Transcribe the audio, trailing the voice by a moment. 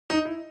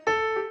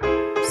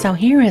So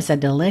here is a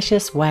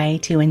delicious way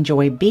to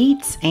enjoy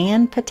beets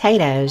and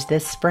potatoes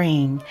this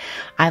spring.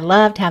 I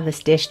loved how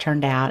this dish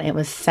turned out. It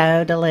was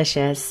so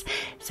delicious.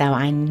 So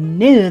I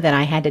knew that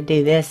I had to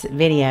do this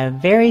video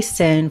very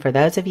soon for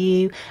those of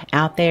you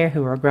out there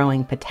who are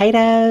growing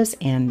potatoes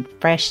and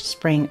fresh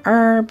spring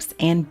herbs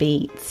and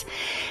beets.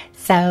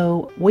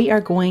 So we are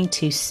going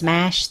to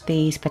smash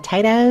these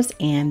potatoes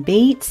and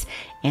beets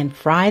and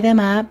fry them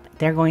up.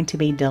 They're going to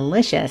be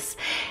delicious.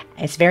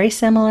 It's very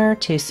similar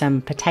to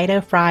some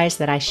potato fries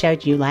that I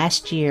showed you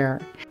last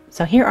year.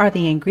 So here are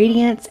the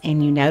ingredients,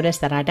 and you notice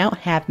that I don't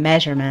have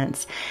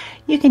measurements.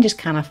 You can just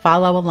kind of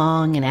follow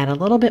along and add a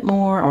little bit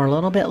more or a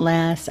little bit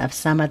less of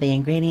some of the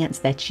ingredients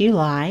that you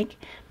like.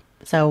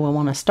 So we'll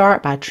want to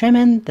start by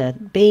trimming the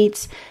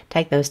beets,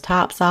 take those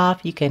tops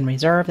off. You can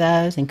reserve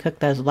those and cook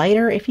those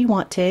later if you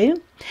want to.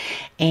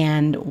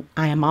 And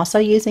I am also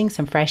using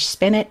some fresh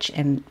spinach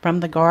and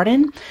from the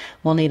garden.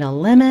 We'll need a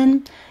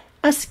lemon,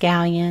 a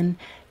scallion,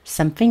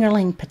 some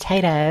fingerling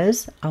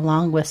potatoes,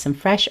 along with some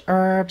fresh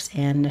herbs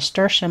and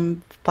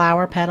nasturtium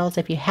flower petals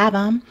if you have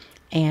them,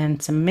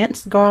 and some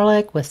minced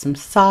garlic with some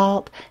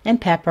salt and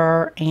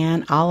pepper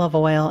and olive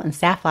oil and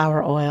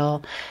safflower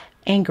oil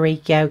and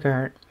Greek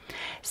yogurt.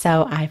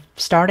 So I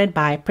started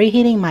by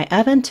preheating my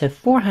oven to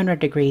 400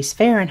 degrees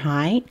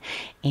Fahrenheit,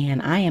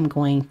 and I am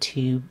going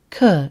to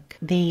cook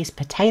these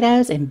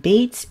potatoes and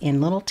beets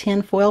in little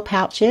tin foil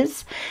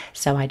pouches.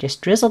 So I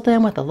just drizzled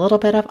them with a little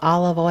bit of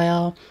olive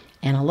oil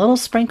and a little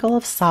sprinkle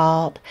of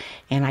salt,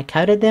 and I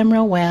coated them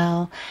real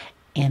well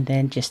and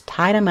then just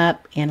tied them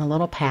up in a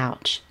little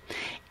pouch.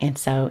 And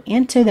so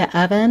into the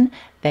oven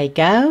they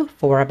go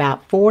for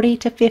about 40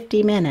 to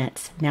 50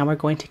 minutes. Now we're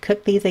going to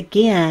cook these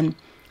again,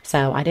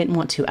 so I didn't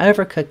want to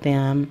overcook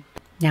them.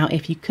 Now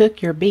if you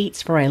cook your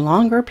beets for a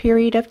longer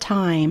period of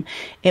time,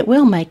 it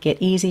will make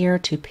it easier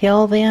to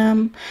peel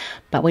them,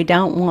 but we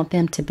don't want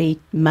them to be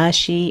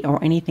mushy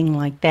or anything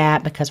like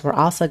that because we're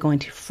also going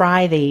to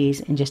fry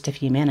these in just a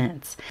few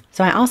minutes.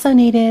 So I also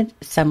needed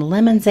some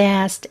lemon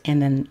zest,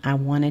 and then I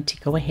wanted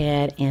to go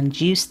ahead and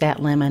juice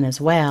that lemon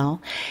as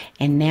well.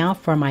 And now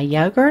for my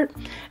yogurt,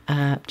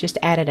 just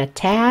added a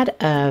tad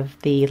of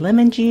the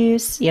lemon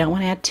juice. You don't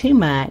want to add too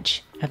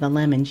much of the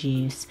lemon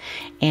juice,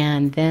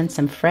 and then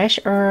some fresh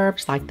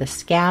herbs like the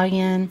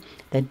scallion,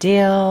 the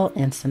dill,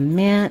 and some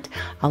mint,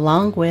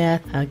 along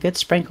with a good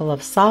sprinkle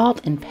of salt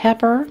and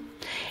pepper.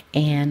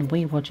 And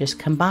we will just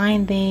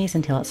combine these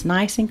until it's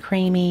nice and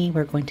creamy.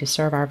 We're going to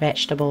serve our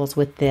vegetables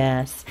with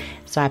this.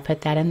 So I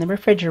put that in the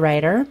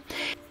refrigerator,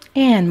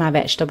 and my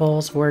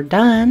vegetables were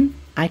done.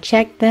 I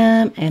checked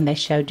them and they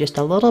showed just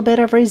a little bit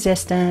of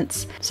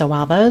resistance. So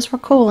while those were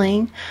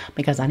cooling,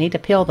 because I need to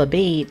peel the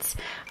beets,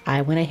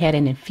 I went ahead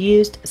and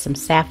infused some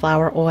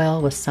safflower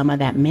oil with some of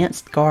that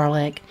minced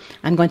garlic.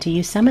 I'm going to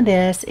use some of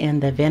this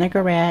in the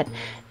vinaigarette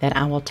that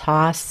I will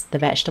toss the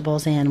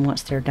vegetables in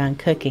once they're done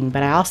cooking,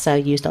 but I also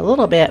used a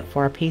little bit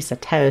for a piece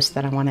of toast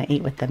that I want to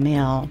eat with the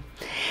meal.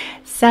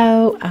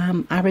 So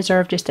I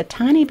reserved just a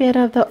tiny bit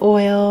of the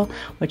oil,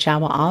 which I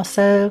will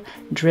also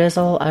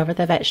drizzle over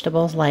the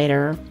vegetables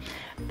later.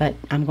 But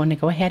I'm going to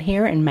go ahead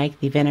here and make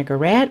the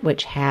vinaigarette,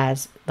 which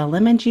has the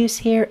lemon juice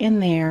here in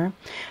there,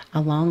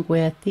 along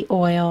with the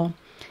oil,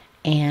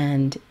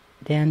 and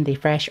then the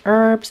fresh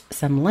herbs,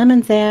 some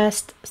lemon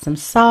zest, some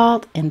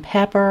salt and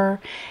pepper,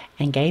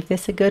 and gave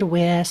this a good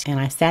whisk. And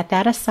I set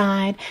that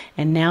aside.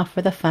 And now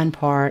for the fun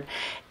part.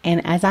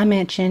 And as I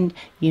mentioned,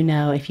 you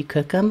know, if you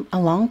cook them a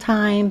long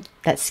time,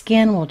 that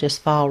skin will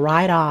just fall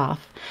right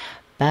off.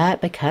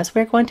 But because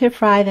we're going to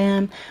fry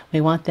them,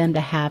 we want them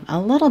to have a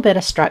little bit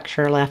of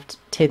structure left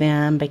to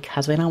them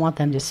because we don't want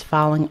them just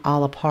falling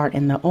all apart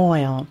in the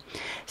oil.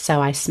 So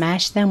I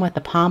smashed them with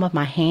the palm of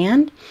my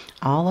hand,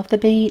 all of the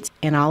beets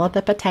and all of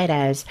the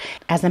potatoes.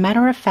 As a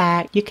matter of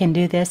fact, you can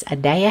do this a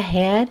day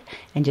ahead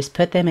and just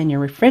put them in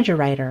your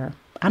refrigerator.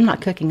 I'm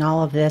not cooking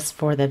all of this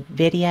for the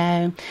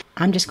video.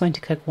 I'm just going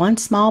to cook one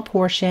small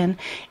portion,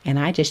 and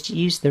I just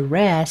use the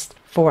rest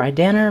for a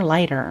dinner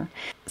later.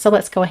 So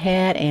let's go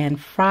ahead and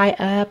fry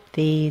up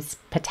these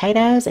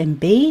potatoes and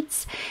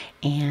beets,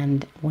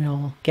 and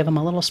we'll give them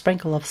a little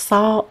sprinkle of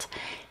salt,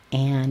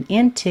 and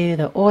into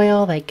the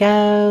oil they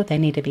go. They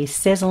need to be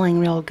sizzling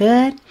real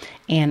good,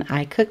 and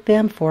I cooked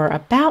them for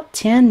about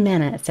 10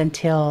 minutes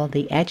until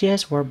the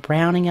edges were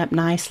browning up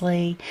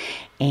nicely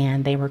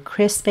and they were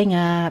crisping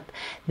up.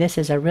 This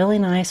is a really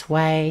nice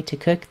way to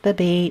cook the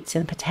beets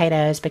and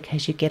potatoes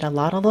because you get a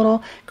lot of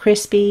little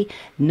crispy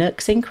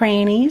nooks and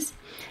crannies.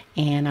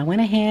 And I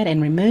went ahead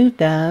and removed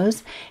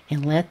those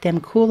and let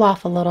them cool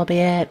off a little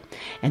bit,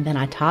 and then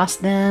I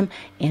tossed them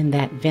in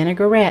that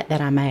vinaigarette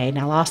that I made.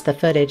 I lost the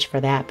footage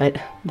for that, but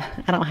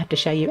I don't have to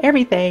show you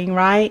everything,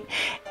 right?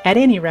 At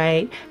any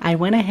rate, I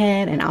went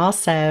ahead and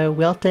also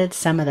wilted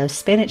some of those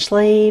spinach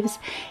leaves,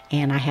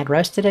 and I had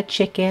roasted a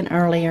chicken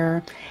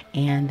earlier,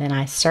 and then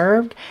I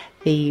served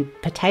the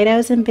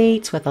potatoes and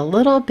beets with a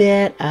little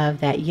bit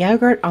of that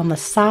yogurt on the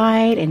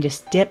side and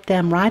just dipped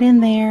them right in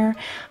there.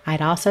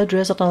 I'd also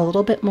drizzled a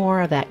little bit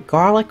more of that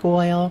garlic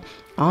oil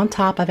on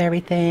top of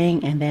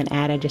everything, and then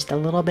added just a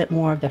little bit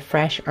more of the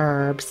fresh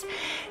herbs.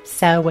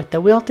 So with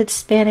the wilted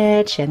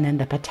spinach and then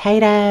the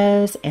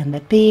potatoes and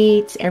the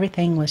beets,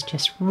 everything was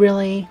just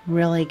really,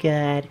 really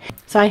good.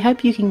 So I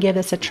hope you can give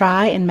this a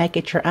try and make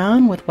it your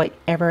own with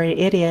whatever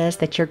it is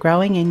that you're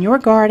growing in your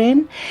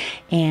garden.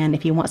 And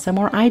if you want some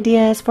more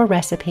ideas for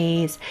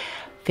recipes,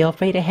 feel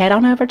free to head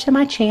on over to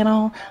my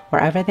channel,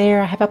 where over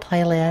there I have a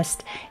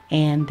playlist,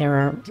 and there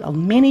are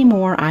many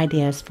more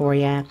ideas for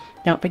you.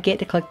 Don't forget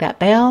to click that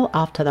bell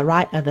off to the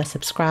right of the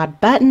subscribe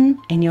button,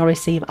 and you'll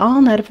receive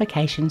all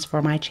notifications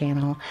for my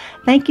channel.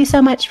 Thank you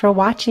so much for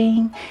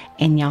watching,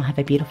 and y'all have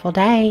a beautiful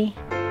day.